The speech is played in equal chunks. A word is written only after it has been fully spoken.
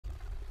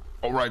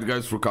Alright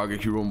guys,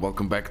 RoKage here and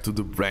welcome back to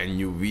the brand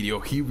new video.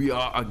 Here we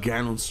are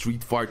again on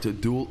Street Fighter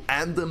Duel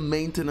and the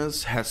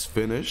maintenance has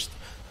finished.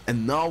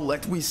 And now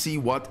let me see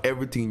what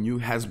everything new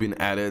has been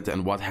added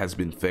and what has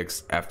been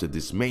fixed after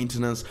this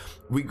maintenance.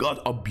 We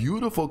got a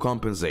beautiful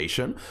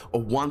compensation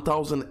of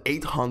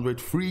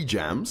 1,800 free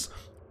gems.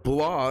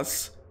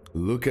 Plus,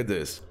 look at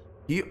this.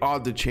 Here are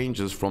the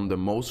changes from the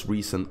most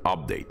recent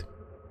update.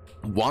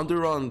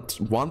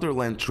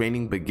 Wonderland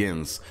training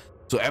begins.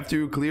 So after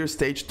you clear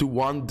stage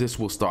 2-1, this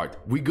will start.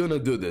 We're gonna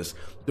do this.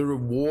 The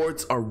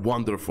rewards are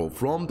wonderful.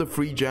 From the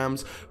free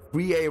gems,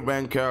 free A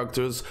rank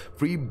characters,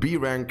 free B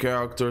rank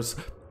characters,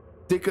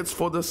 tickets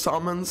for the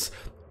summons,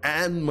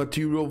 and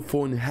material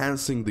for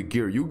enhancing the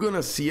gear. You're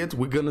gonna see it.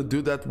 We're gonna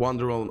do that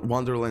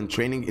Wonderland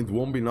training. It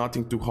won't be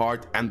nothing too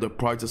hard and the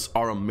prices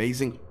are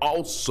amazing.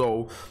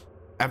 Also,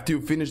 after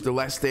you finish the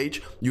last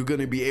stage, you're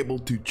gonna be able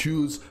to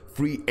choose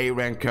free A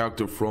rank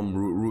character from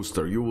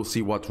Rooster. You will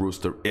see what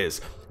Rooster is.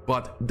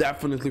 But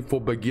definitely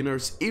for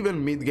beginners,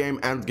 even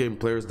mid-game and game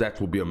players, that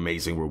will be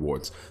amazing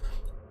rewards.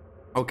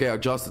 Okay,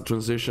 adjusted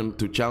transition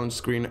to challenge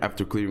screen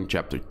after clearing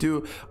chapter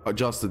 2,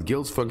 adjusted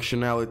guilds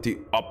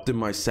functionality,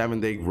 optimized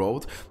 7-day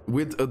growth.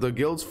 With the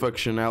guilds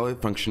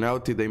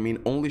functionality, they mean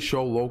only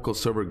show local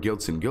server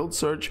guilds in guild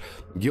search.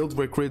 Guild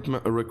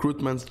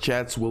recruitment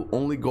chats will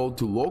only go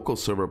to local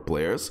server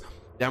players.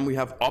 Then we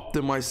have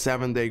optimized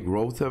 7-day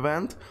growth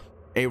event,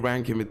 A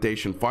rank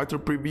invitation fighter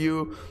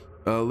preview,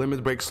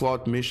 limit break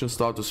slot, mission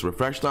status,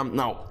 refresh time.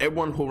 Now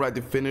everyone who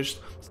already finished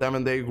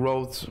 7-day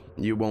growth,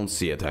 you won't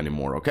see it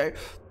anymore, okay?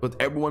 But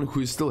everyone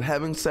who is still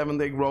having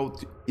 7-day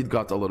growth, it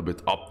got a little bit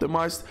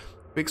optimized.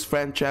 Fixed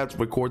friend chat,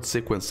 record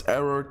sequence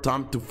error,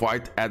 time to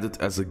fight added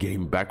as a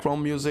game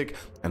background music,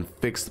 and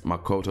fixed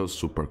Makoto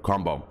super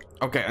combo.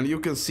 Okay, and you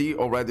can see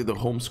already the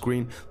home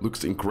screen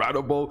looks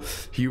incredible.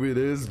 Here it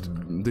is,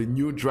 the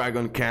new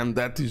Dragon Can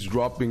that is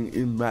dropping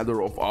in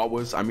matter of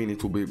hours. I mean,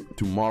 it will be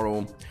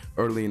tomorrow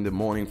early in the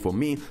morning for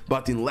me,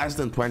 but in less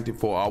than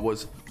 24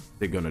 hours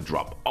they're gonna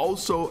drop.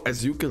 Also,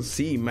 as you can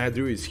see,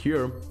 Madhu is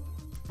here,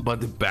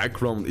 but the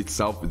background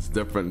itself is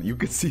different. You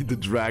can see the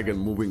dragon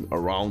moving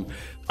around.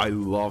 I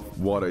love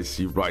what I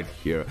see right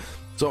here.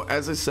 So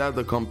as I said,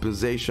 the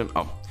compensation,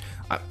 I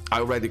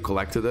already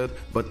collected it,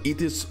 but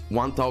it is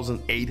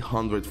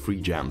 1,800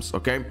 free gems.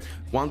 Okay,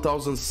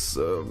 1,000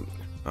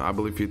 I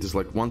believe it is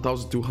like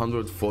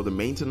 1,200 for the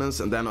maintenance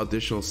and then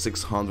additional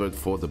 600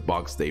 for the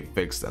bugs they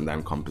fixed and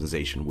then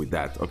compensation with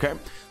that. Okay,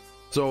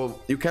 so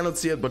you cannot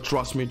see it, but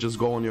trust me, just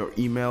go on your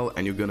email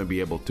and you're gonna be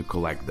able to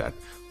collect that.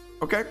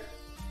 Okay,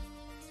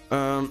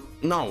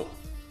 now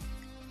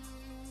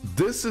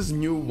this is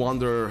new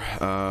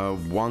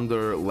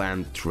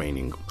Wonderland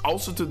training.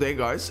 Also today,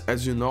 guys,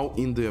 as you know,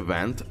 in the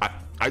event,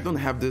 I don't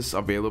have this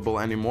available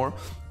anymore,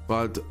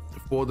 but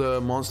for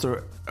the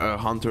Monster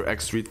Hunter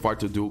X Street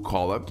Fighter Duel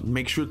collab,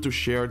 make sure to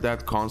share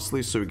that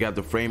constantly so you get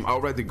the frame. I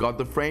already got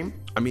the frame.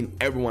 I mean,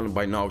 everyone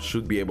by now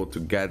should be able to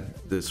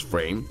get this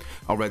frame.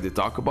 I already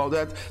talked about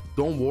that.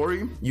 Don't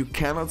worry, you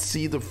cannot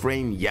see the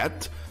frame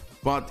yet,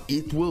 but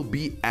it will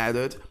be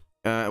added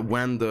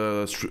when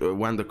the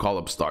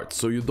collab starts.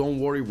 So you don't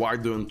worry, why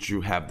don't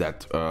you have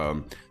that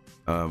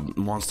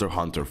Monster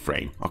Hunter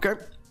frame. Okay,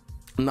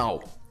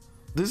 now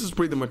this is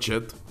pretty much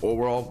it.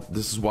 Overall,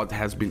 this is what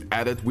has been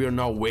added. We are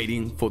now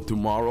waiting for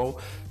tomorrow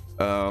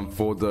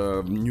for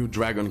the new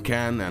Dragon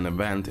Can and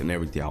event and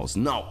everything else.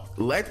 Now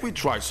let me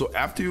try. So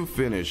after you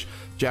finish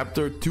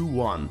chapter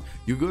 2-1,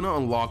 you're gonna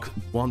unlock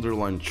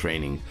Wonderland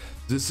training.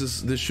 This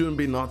shouldn't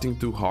be nothing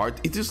too hard.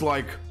 It is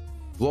like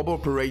global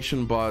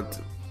operation but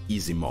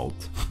easy mode.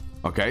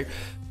 Okay,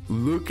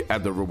 look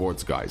at the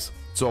rewards, guys.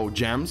 So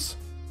gems,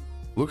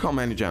 look how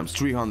many gems: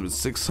 300,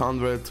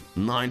 600,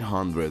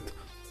 900,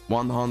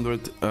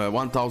 100,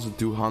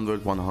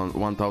 1,200,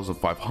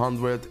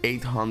 1,500,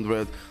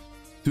 800,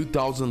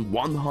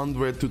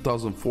 2,100,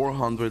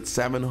 2,400,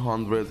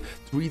 700,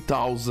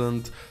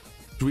 3,000,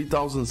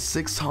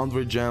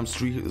 3,600 gems,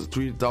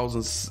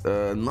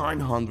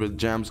 3,900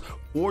 gems,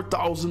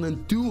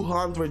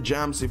 4,200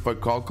 gems if I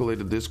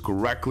calculated this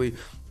correctly.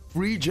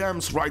 Free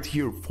gems right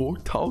here,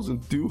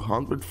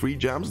 4,200 free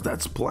gems.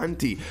 That's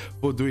plenty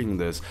for doing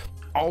this.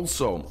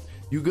 Also,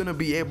 you're gonna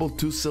be able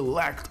to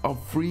select a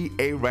free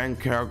A rank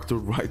character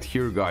right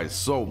here, guys.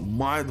 So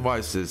my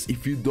advice is,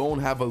 if you don't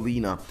have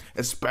Alina,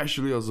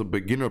 especially as a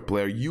beginner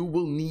player, you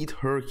will need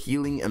her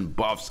healing and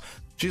buffs.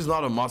 She's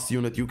not a must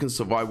unit, you can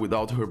survive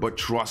without her, but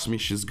trust me,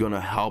 she's gonna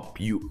help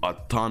you a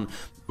ton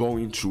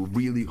going through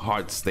really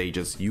hard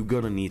stages. You're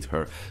gonna need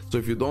her. So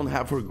if you don't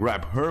have her,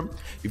 grab her.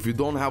 If you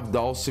don't have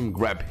Dalsim,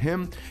 grab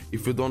him.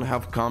 If you don't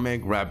have Kame,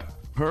 grab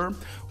her.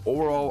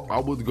 Overall, I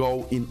would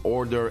go in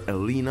order: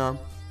 Alina,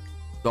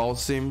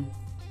 Dalsim,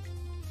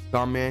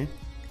 Kame,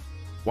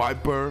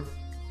 Viper,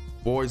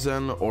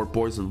 Poison or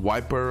Poison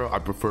Viper. I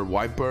prefer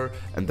Viper,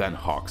 and then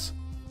Hawks.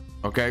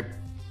 Okay,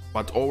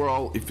 but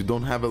overall, if you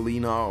don't have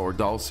Alina or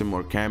Dalsim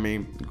or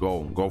Kame,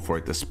 go for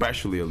it,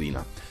 especially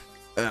Alina.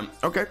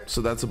 Okay,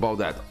 so that's about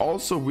that.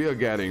 Also, we are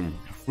getting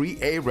free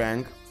A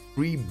rank,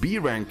 free B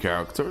rank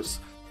characters,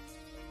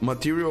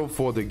 material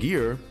for the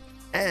gear,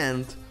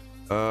 and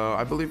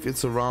I believe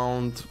it's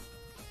around,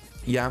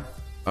 yeah,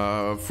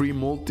 free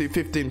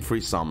 15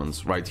 free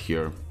summons right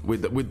here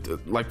with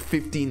like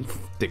 15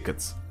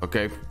 tickets.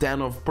 Okay,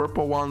 10 of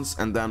purple ones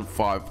and then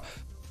 5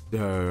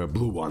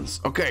 blue ones.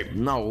 Okay,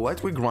 now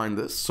let me grind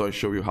this so I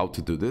show you how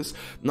to do this.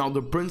 Now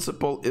the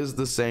principle is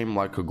the same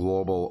like a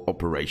global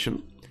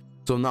operation.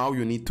 So now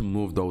you need to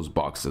move those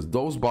boxes.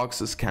 Those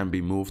boxes can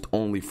be moved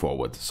only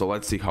forward. So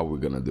let's see how we're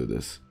gonna do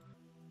this.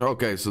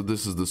 Okay, so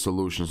this is the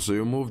solution. So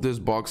you move this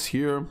box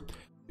here,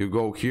 you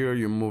go here,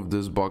 you move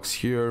this box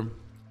here,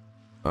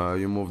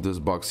 you move this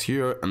box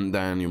here, and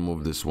then you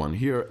move this one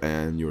here,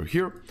 and you're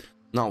here.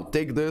 Now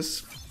take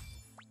this,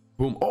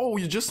 boom. Oh,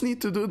 you just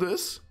need to do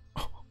this?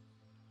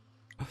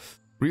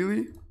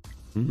 Really?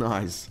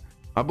 Nice.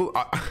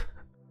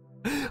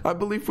 I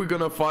believe we're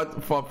gonna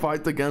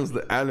fight against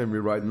the enemy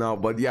right now,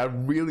 but yeah,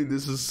 really,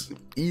 this is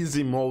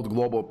easy mode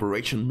global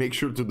operation. Make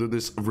sure to do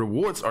this.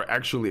 Rewards are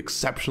actually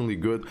exceptionally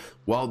good.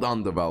 Well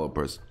done,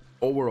 developers.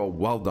 Overall,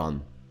 well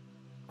done.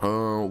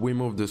 We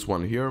move this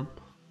one here.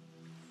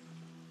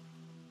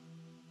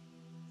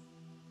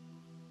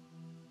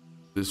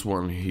 This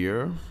one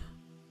here.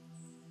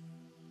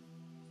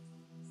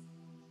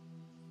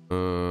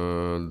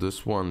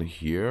 This one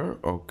here.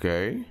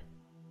 Okay.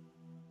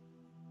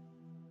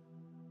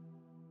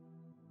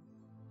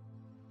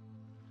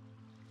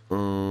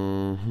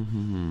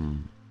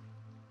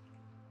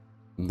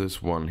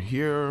 This one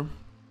here.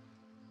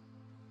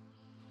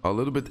 A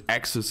little bit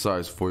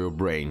exercise for your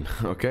brain.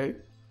 Okay.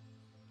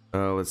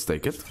 Let's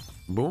take it.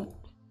 Boom.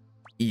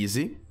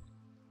 Easy.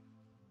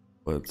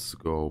 Let's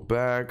go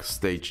back.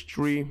 Stage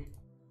 3.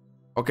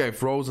 Okay,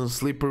 frozen,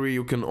 slippery.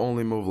 You can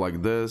only move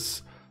like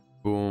this.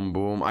 Boom,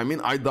 boom. I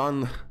mean, I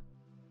done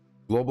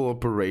global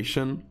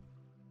operation.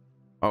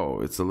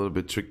 Oh, it's a little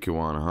bit tricky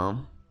one, huh?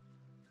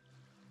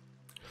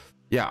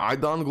 Yeah, I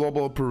done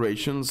global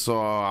operations,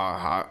 so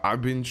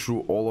I've been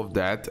through all of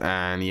that,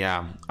 and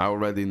yeah, I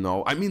already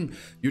know. I mean,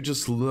 you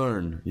just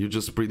learn. You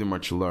just pretty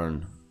much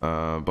learn.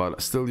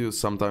 But still, you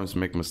sometimes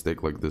make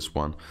mistake like this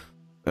one.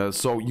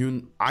 So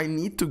I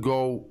need to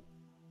go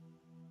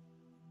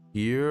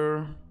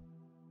here,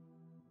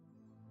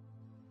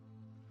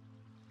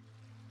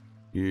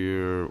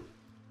 here,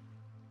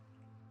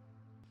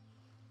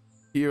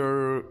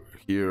 here,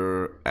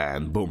 here,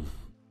 and boom.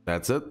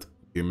 That's it.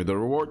 Give me the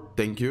reward.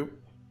 Thank you.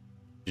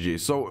 GG.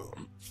 So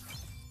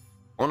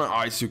on an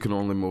ice you can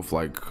only move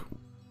like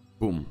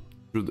boom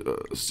through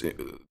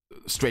the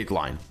straight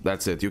line.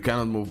 That's it. You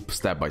cannot move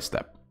step by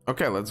step.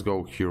 Okay, let's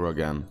go here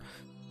again.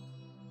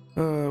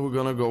 We're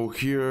gonna go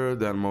here,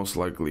 then most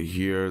likely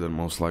here, then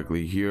most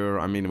likely here.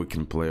 I mean, we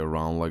can play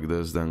around like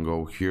this, then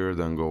go here,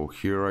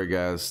 I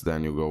guess,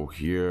 then you go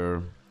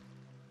here.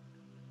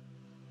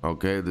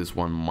 Okay, this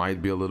one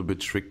might be a little bit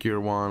trickier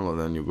one, and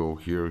then you go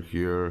here,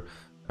 here,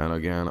 and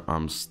again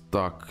I'm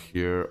stuck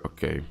here.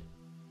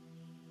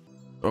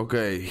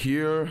 Okay,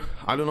 here,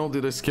 I don't know,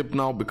 did I skip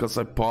now because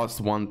I paused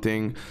one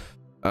thing.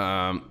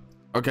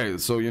 Okay,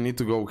 so you need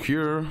to go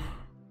here,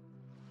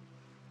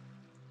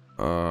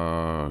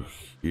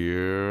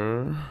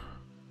 here,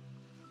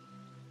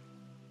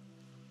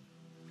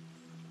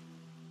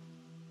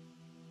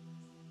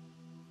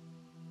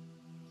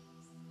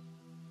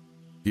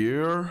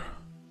 here,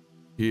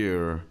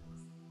 here,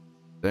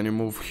 then you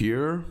move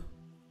here,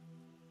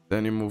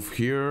 then you move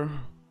here,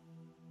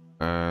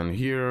 and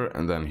here,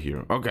 and then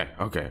here. Okay,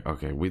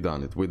 we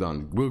done it,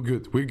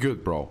 we're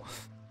good, bro.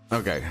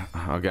 Okay,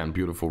 again,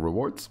 beautiful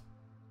rewards,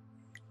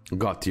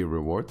 god tier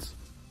rewards.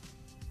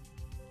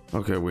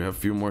 Okay, we have a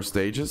few more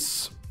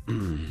stages.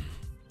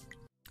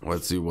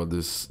 Let's see what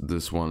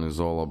this one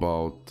is all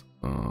about.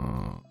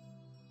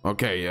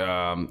 Okay,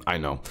 I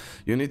know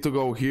you need to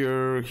go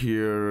here,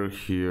 here,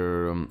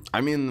 here. I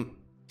mean,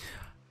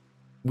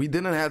 we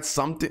didn't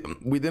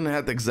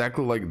have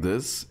exactly like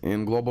this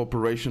in global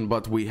operation,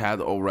 but we had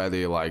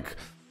already like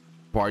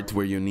part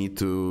where you need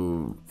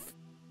to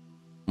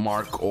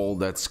mark all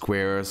that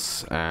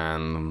squares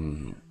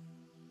and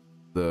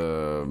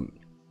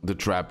the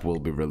trap will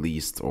be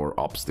released, or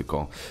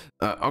obstacle.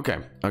 Okay,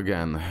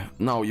 again,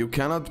 now you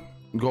cannot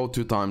go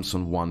 2 times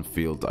on one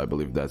field. I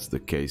believe that's the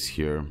case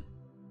here,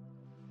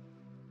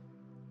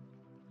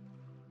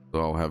 so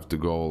I'll have to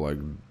go like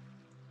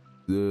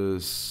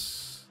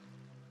this.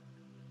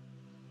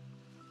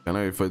 Can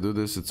I, if I do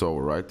this, it's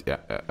over, right? Yeah.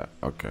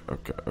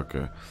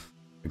 Okay.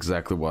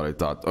 Exactly what I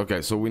thought.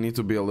 Okay, so we need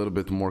to be a little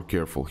bit more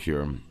careful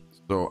here.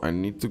 So I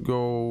need to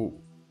go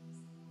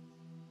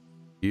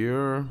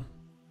here.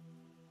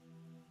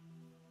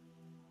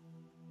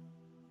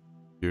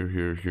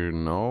 Here.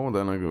 No,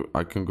 then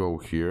I can go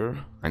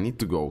here. I need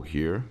to go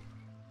here.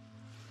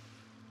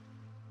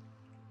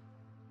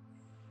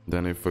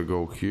 Then if I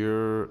go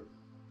here,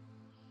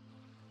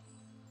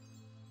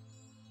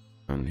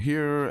 and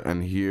here,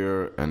 and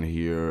here, and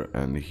here,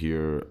 and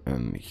here,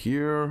 and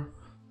here.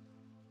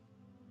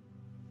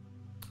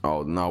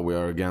 Oh, now we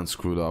are again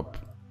screwed up.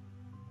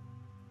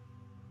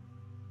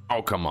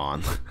 Oh, come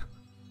on.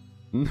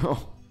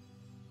 No.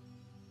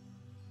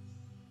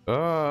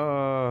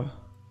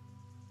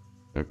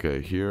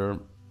 Okay, here.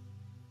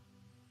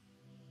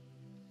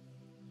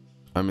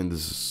 I mean,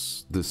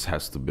 this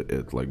has to be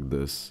it, like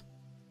this.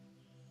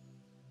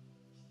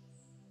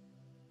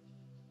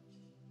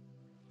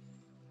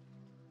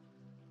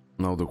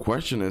 Now the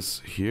question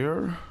is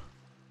here.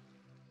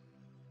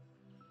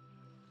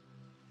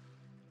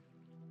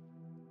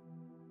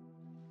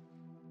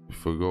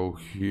 If I go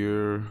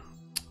here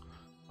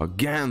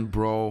again,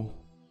 bro.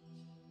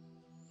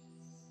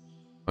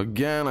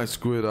 Again, I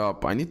screw it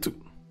up. I need to.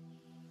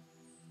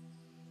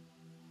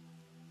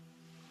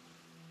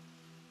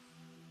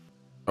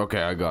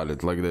 Okay, I got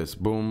it like this.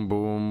 Boom,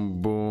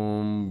 boom,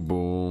 boom,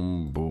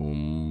 boom,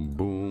 boom,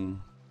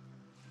 boom.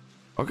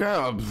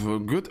 Okay,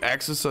 good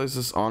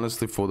exercises,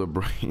 honestly, for the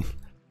brain.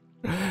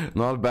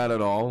 Not bad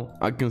at all.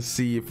 I can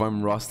see if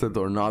I'm rusted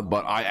or not,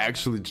 but I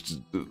actually,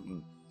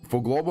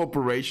 for global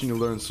operation, you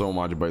learn so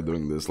much by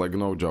doing this, like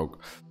no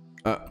joke.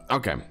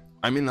 Okay,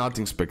 I mean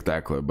nothing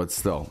spectacular, but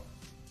still,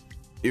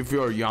 if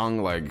you're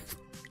young, like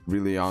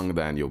really young,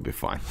 then you'll be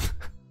fine.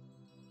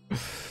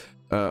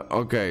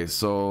 Okay,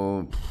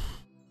 so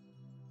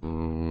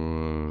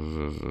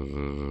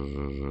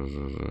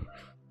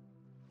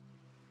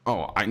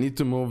oh, I need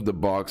to move the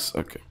box.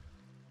 Okay.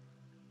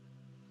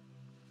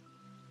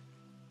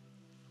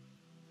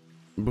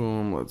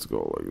 Boom, let's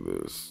go like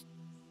this.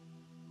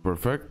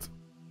 Perfect.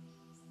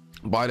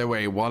 By the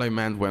way, what I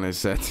meant when I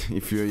said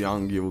if you're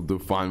young, you'll do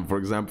fine. For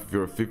example, if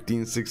you're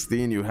 15,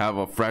 16, you have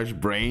a fresh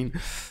brain.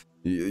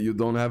 You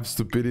don't have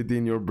stupidity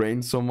in your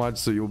brain so much,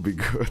 so you'll be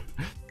good.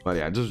 But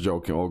yeah, just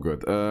joking, all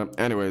good.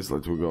 Anyways,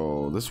 let's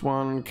go. This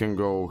one can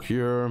go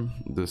here.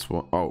 This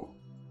one, oh,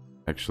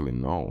 actually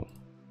no.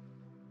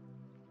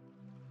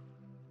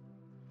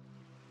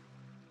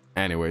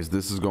 Anyways,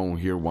 this is going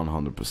here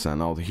 100%.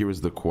 Now here is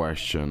the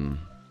question.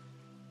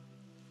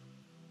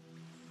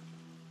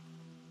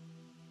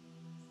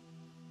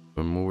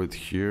 So move it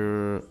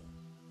here.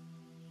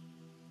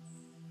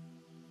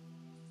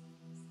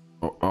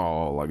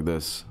 Oh, like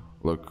this.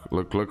 Look.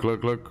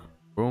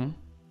 Boom.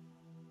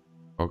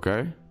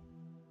 Okay.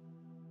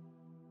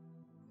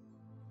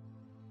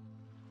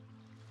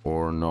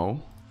 Or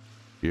no.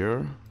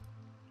 Here.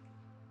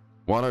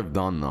 What I've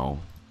done now.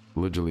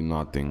 Literally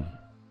nothing.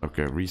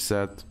 Okay,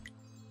 reset.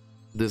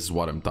 This is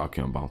what I'm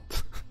talking about.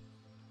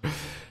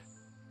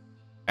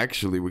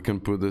 Actually, we can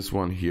put this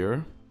one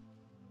here.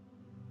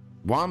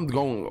 Well, I'm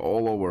going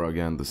all over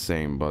again the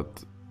same,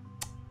 but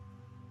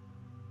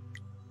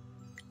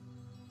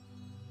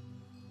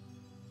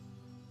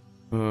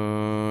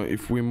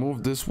if we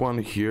move this one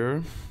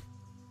here,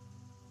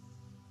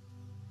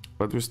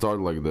 let me start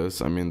like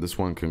this. I mean, this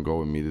one can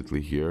go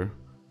immediately here.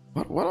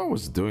 What I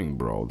was doing,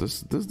 bro?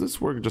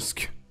 This work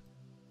just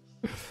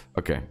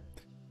okay,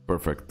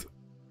 perfect.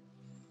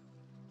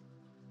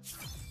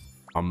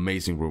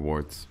 Amazing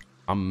rewards,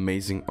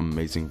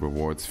 amazing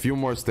rewards. Few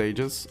more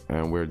stages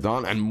and we're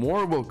done, and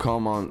more will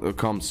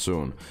come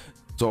soon.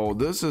 So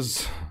this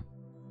is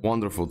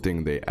wonderful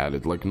thing they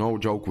added, like no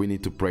joke. We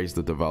need to praise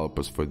the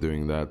developers for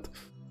doing that.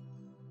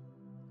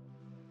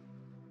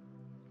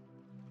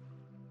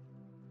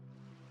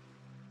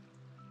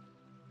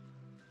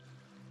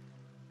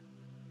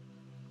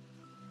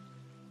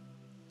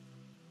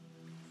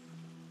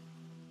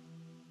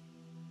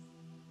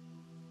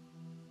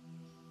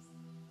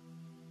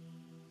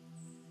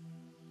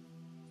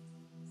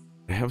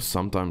 I have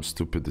sometimes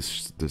stupid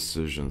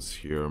decisions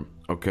here.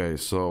 Okay,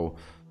 so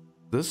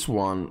this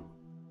one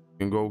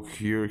can go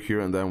here,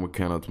 and then we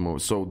cannot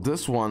move. So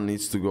this one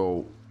needs to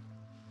go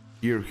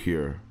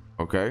here.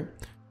 Okay,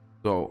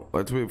 so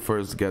let me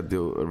first get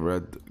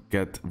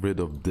rid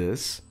of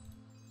this.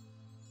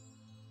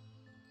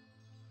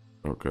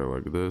 Okay,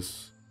 like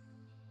this.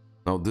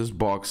 Now this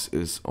box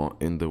is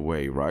in the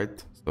way,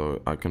 right?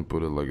 So I can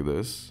put it like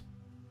this.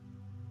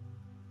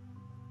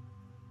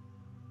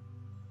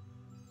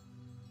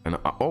 And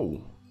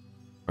oh,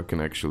 I can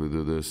actually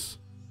do this,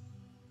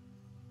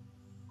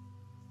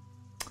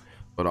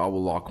 but I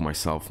will lock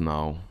myself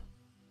now.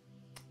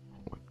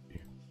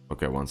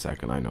 Okay, 1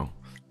 second. I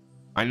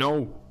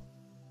know.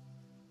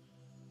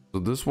 So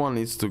this one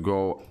needs to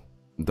go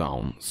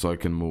down so I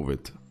can move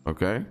it.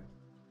 Okay,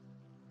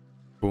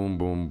 boom,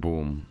 boom,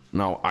 boom.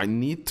 Now I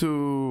need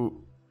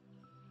to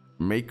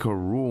make a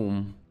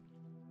room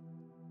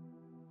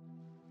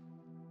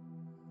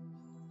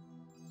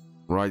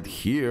right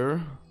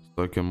here.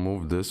 So I can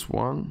move this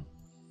one.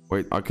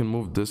 Wait, I can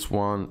move this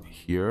one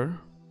here.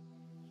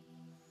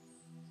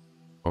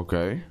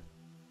 Okay.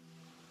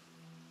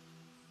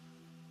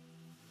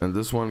 And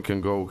this one can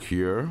go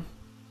here.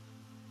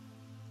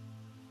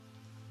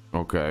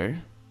 Okay.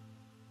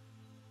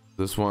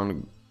 This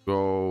one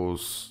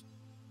goes...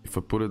 If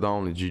I put it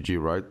down, it's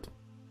GG, right?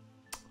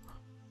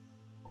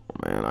 Oh,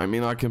 man, I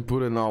mean, I can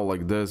put it now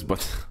like this,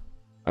 but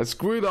I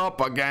screwed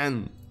up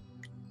again.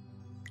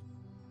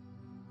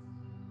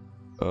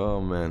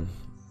 Oh man.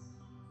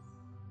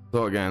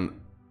 So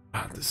again,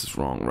 this is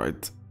wrong,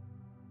 right?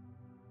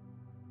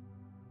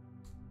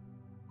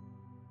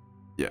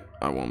 Yeah,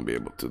 I won't be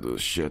able to do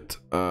shit.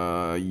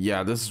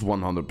 Yeah, this is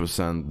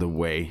 100% the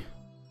way.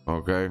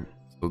 Okay,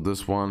 so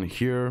this one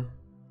here.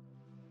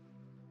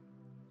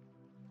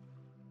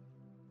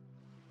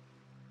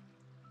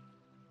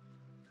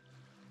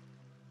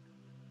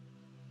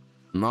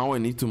 Now I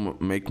need to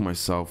make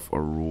myself a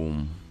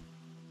room.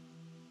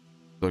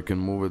 So I can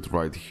move it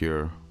right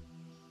here.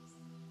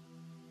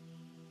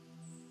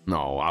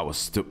 No, I was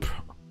stupid.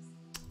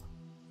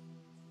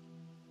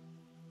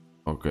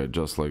 Okay,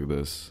 just like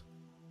this.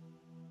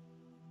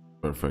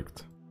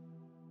 Perfect.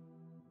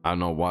 I don't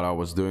know what I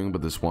was doing,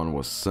 but this one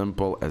was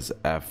simple as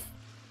F.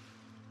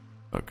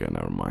 Okay,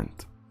 never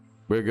mind.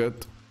 We're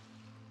good.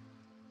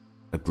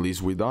 At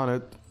least we done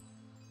it.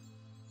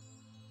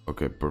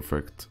 Okay,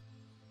 perfect.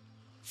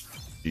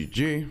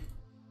 GG.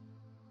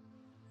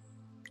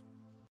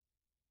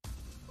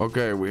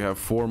 Okay, we have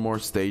 4 more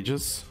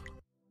stages.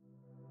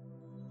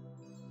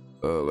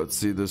 Let's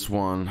see this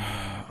one.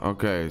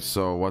 Okay,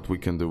 so what we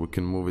can do, we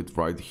can move it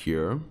right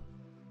here.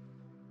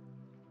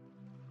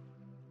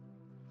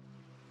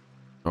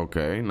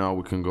 Okay, now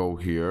we can go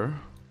here.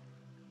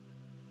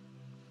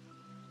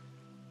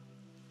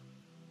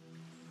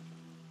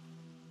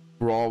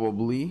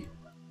 Probably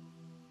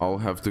I'll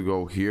have to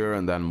go here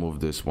and then move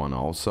this one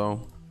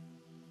also.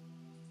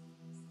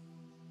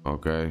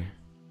 Okay.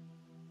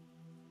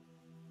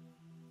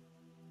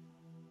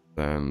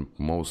 Then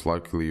most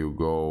likely you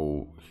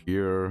go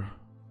here.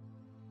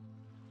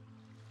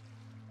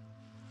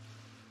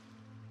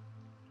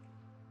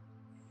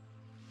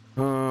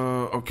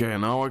 Okay,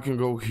 now I can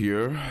go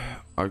here.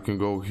 I can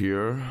go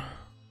here.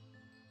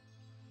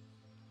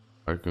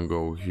 I can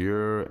go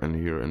here and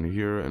here and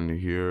here and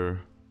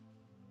here.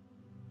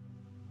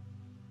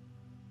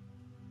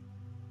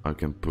 I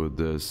can put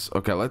this.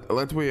 Okay,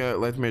 let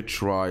me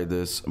try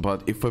this.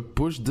 But if I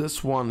push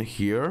this one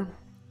here,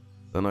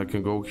 then I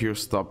can go here,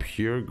 stop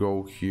here,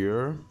 go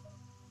here,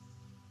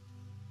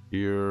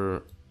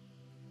 here,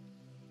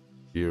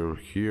 here,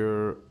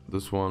 here.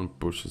 This one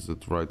pushes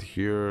it right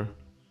here.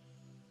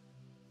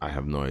 I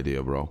have no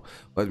idea, bro.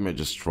 Let me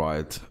just try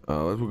it.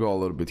 Let me go a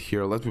little bit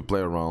here. Let me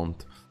play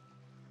around.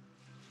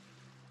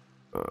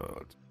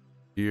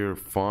 Here,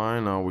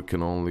 fine. Now we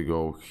can only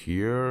go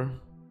here.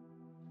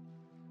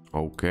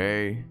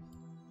 Okay.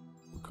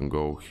 We can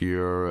go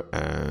here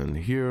and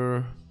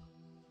here.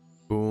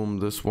 Boom,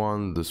 this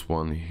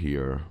one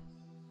here.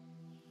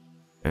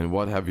 And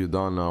what have you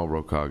done now,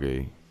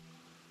 RoKage?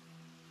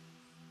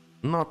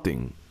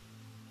 Nothing.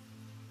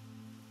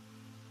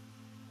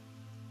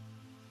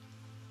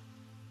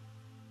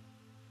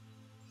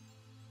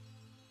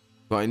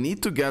 So I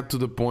need to get to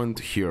the point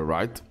here,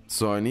 right?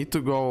 So I need to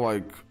go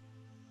like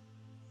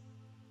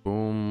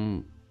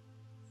boom,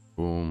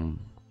 boom.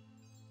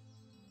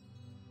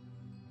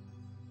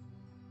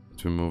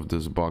 To move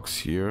this box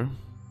here.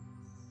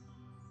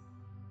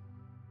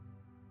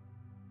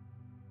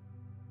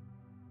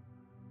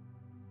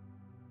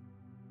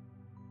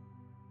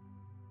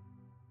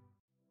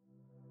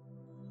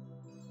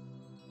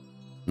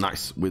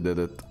 Nice, we did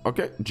it.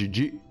 Okay,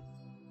 GG.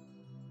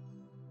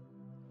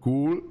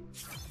 Cool.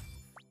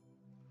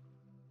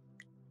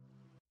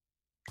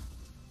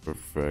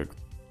 Perfect.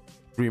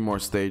 3 more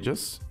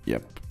stages.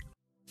 Yep.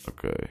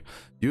 Okay.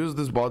 Use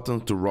this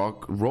button to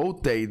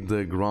rotate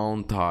the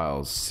ground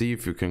tiles. See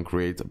if you can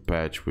create a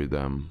patch with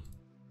them.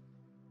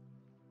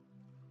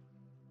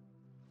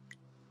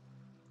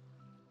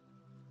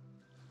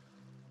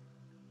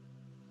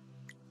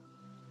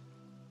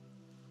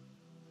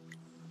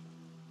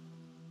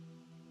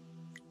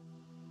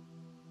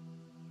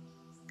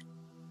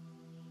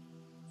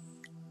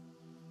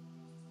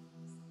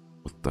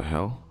 What the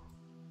hell?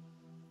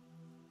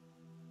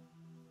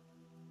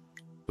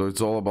 So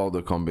it's all about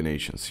the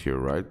combinations here,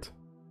 right?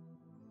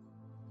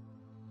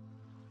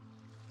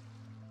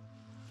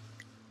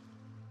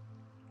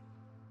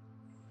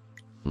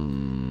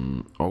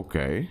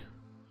 Okay.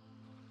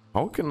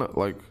 How can I,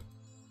 like...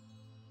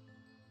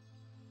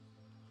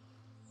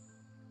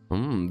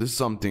 this is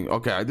something...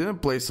 Okay, I didn't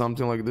play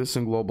something like this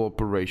in Global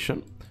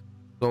Operation.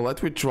 So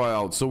let me try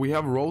out. So we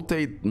have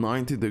rotate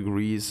 90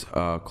 degrees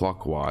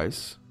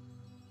clockwise.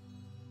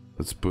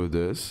 Let's put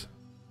this.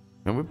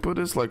 Can we put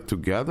this like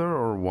together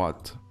or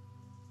what?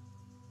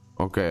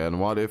 Okay, and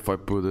what if I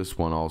put this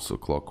one also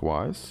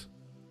clockwise?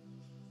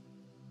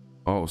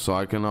 Oh, so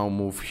I can now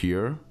move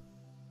here.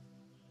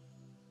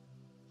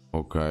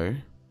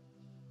 Okay.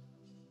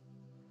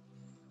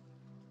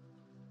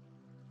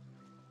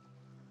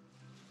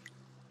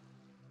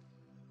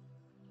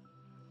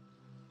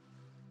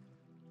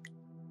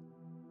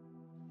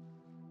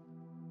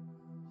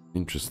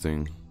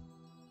 Interesting.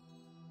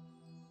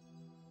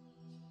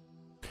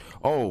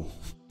 Oh.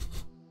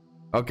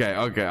 Okay,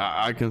 okay,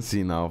 I can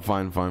see now.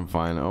 Fine, fine,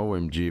 fine.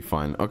 OMG,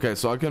 fine. Okay,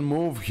 so I can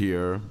move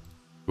here,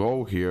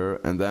 go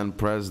here, and then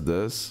press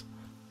this,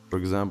 for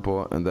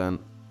example, and then...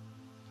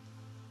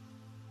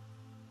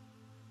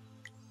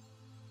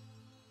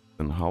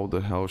 And how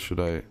the hell should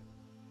I...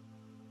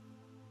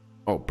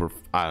 Oh,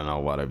 I don't know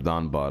what I've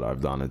done, but I've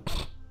done it.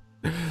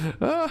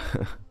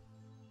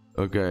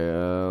 Okay,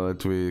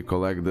 let me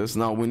collect this.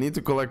 Now, we need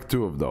to collect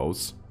 2 of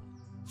those.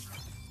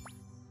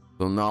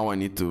 So now I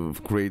need to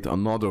create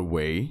another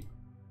way.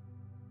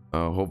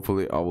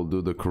 Hopefully I will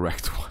do the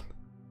correct one.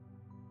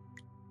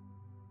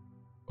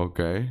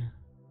 Okay.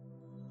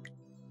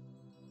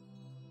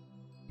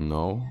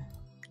 No.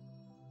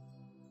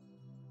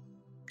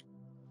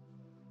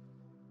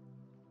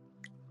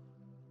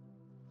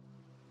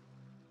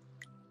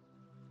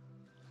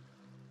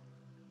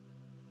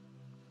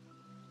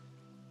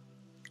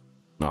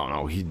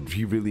 No,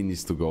 he really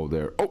needs to go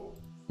there. Oh,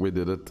 we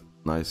did it.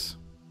 Nice.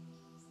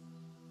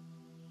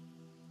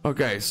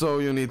 Okay, so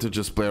you need to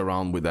just play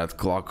around with that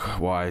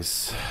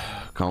clockwise,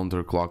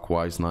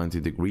 counterclockwise 90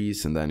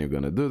 degrees, and then you're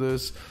gonna do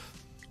this.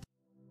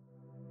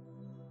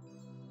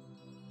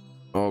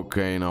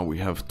 Okay, now we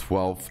have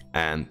 12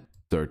 and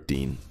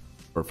 13.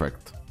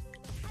 Perfect.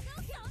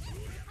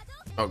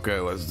 Okay,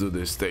 let's do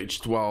this stage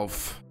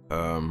 12.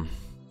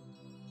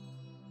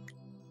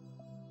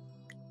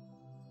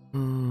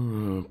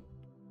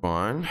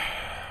 Fine.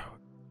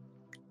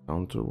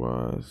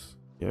 Counterwise,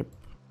 yep.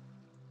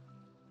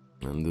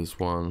 And this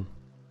one,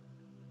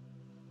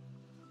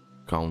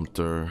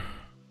 counter,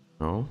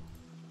 no,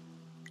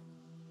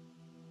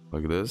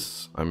 like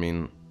this. I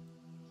mean,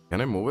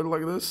 can I move it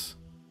like this?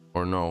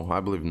 Or no, I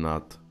believe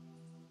not.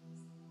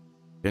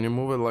 Can you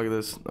move it like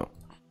this? No.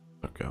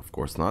 Okay, of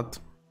course not.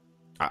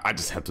 I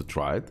just had to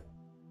try it.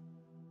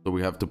 So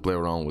we have to play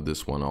around with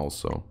this one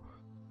also.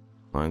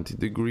 90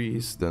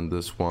 degrees, then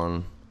this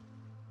one,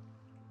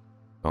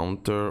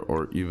 counter,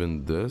 or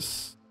even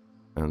this,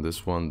 and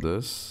this one,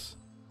 this.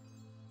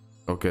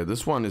 Okay,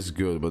 this one is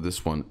good, but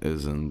this one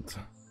isn't.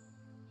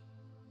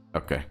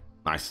 Okay,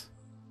 nice.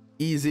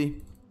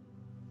 Easy.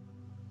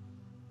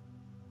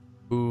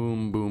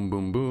 Boom, boom,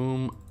 boom,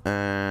 boom.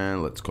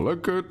 And let's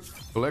collect it.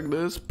 Collect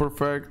this.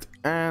 Perfect.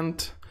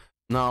 And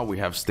now we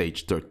have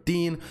stage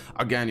 13.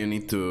 Again, you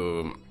need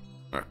to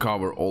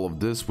cover all of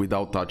this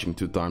without touching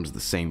 2 times the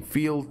same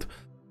field.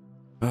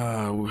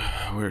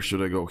 Where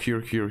should I go?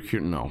 Here, here,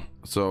 here? No.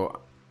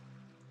 So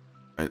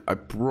I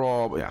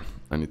probably, yeah,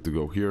 I need to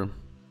go here.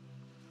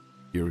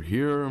 Here,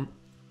 here.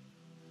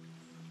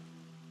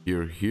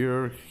 Here,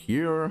 here,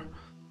 here.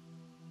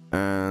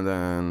 And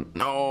then,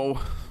 no.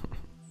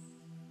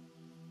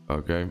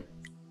 Okay,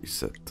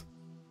 reset.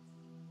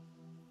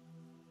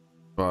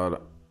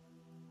 But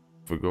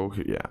if we go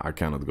here, yeah, I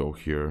cannot go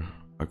here.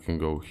 I can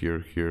go here,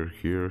 here,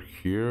 here,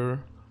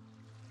 here.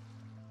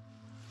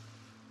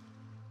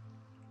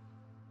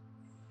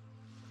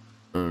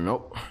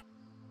 Nope.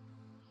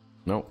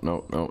 No,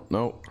 no, no,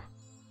 no.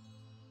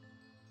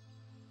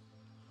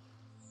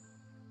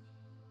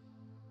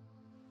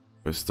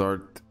 If I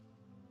start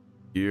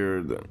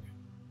here, then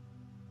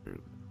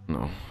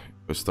no.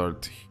 If I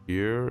start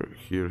here,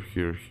 here,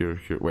 here, here,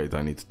 here. Wait,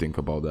 I need to think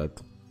about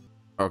that.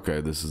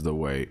 Okay, this is the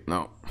way.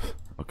 No.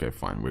 Okay,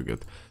 fine, we're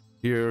good.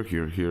 Here,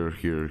 here, here,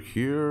 here,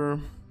 here.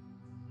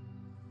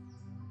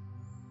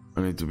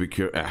 I need to be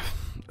careful.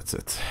 That's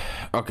it.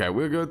 Okay,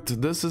 we're good.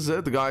 This is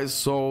it, guys.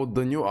 So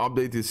the new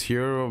update is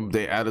here.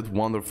 They added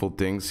wonderful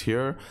things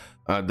here.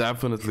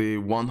 Definitely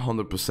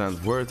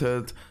 100% worth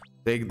it.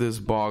 Take this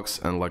box,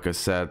 and like I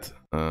said,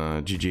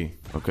 GG.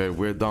 Okay,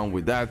 we're done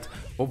with that.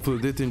 Hopefully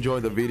you did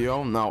enjoy the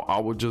video. Now I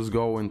will just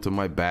go into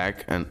my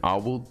bag and I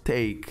will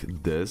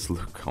take this.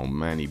 Look how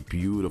many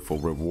beautiful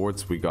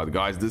rewards we got,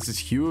 guys. This is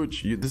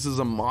huge. This is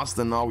a must,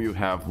 and now you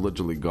have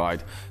literally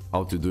guide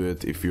how to do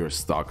it if you're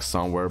stuck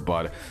somewhere.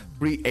 But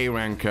free A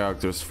rank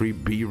characters, free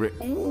B rank.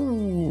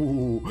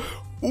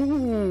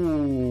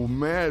 Ooh,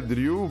 Mad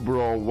Ryu,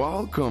 bro,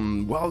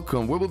 welcome.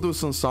 We will do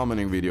some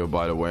summoning video,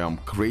 by the way. I'm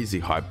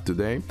crazy hyped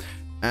today.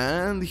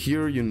 And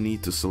here you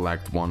need to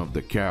select one of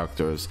the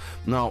characters.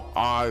 Now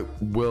I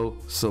will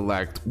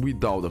select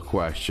without a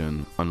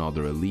question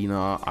another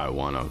Alina. I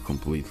wanna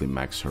completely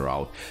max her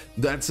out.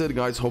 That's it,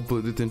 guys.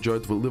 Hopefully you did enjoy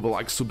it. Leave a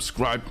like,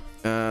 subscribe.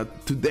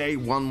 Today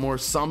one more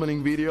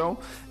summoning video,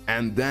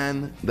 and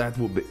then that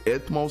will be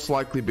it most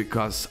likely,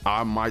 because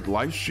I might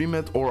live stream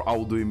it, or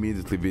I'll do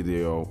immediately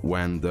video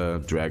when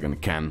the Dragon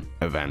Can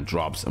event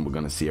drops, and we're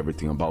gonna see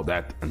everything about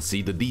that and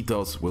see the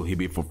details. Will he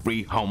be for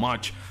free? How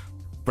much?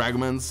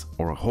 Fragments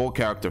or a whole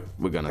character?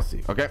 We're gonna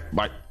see. Okay,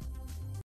 bye.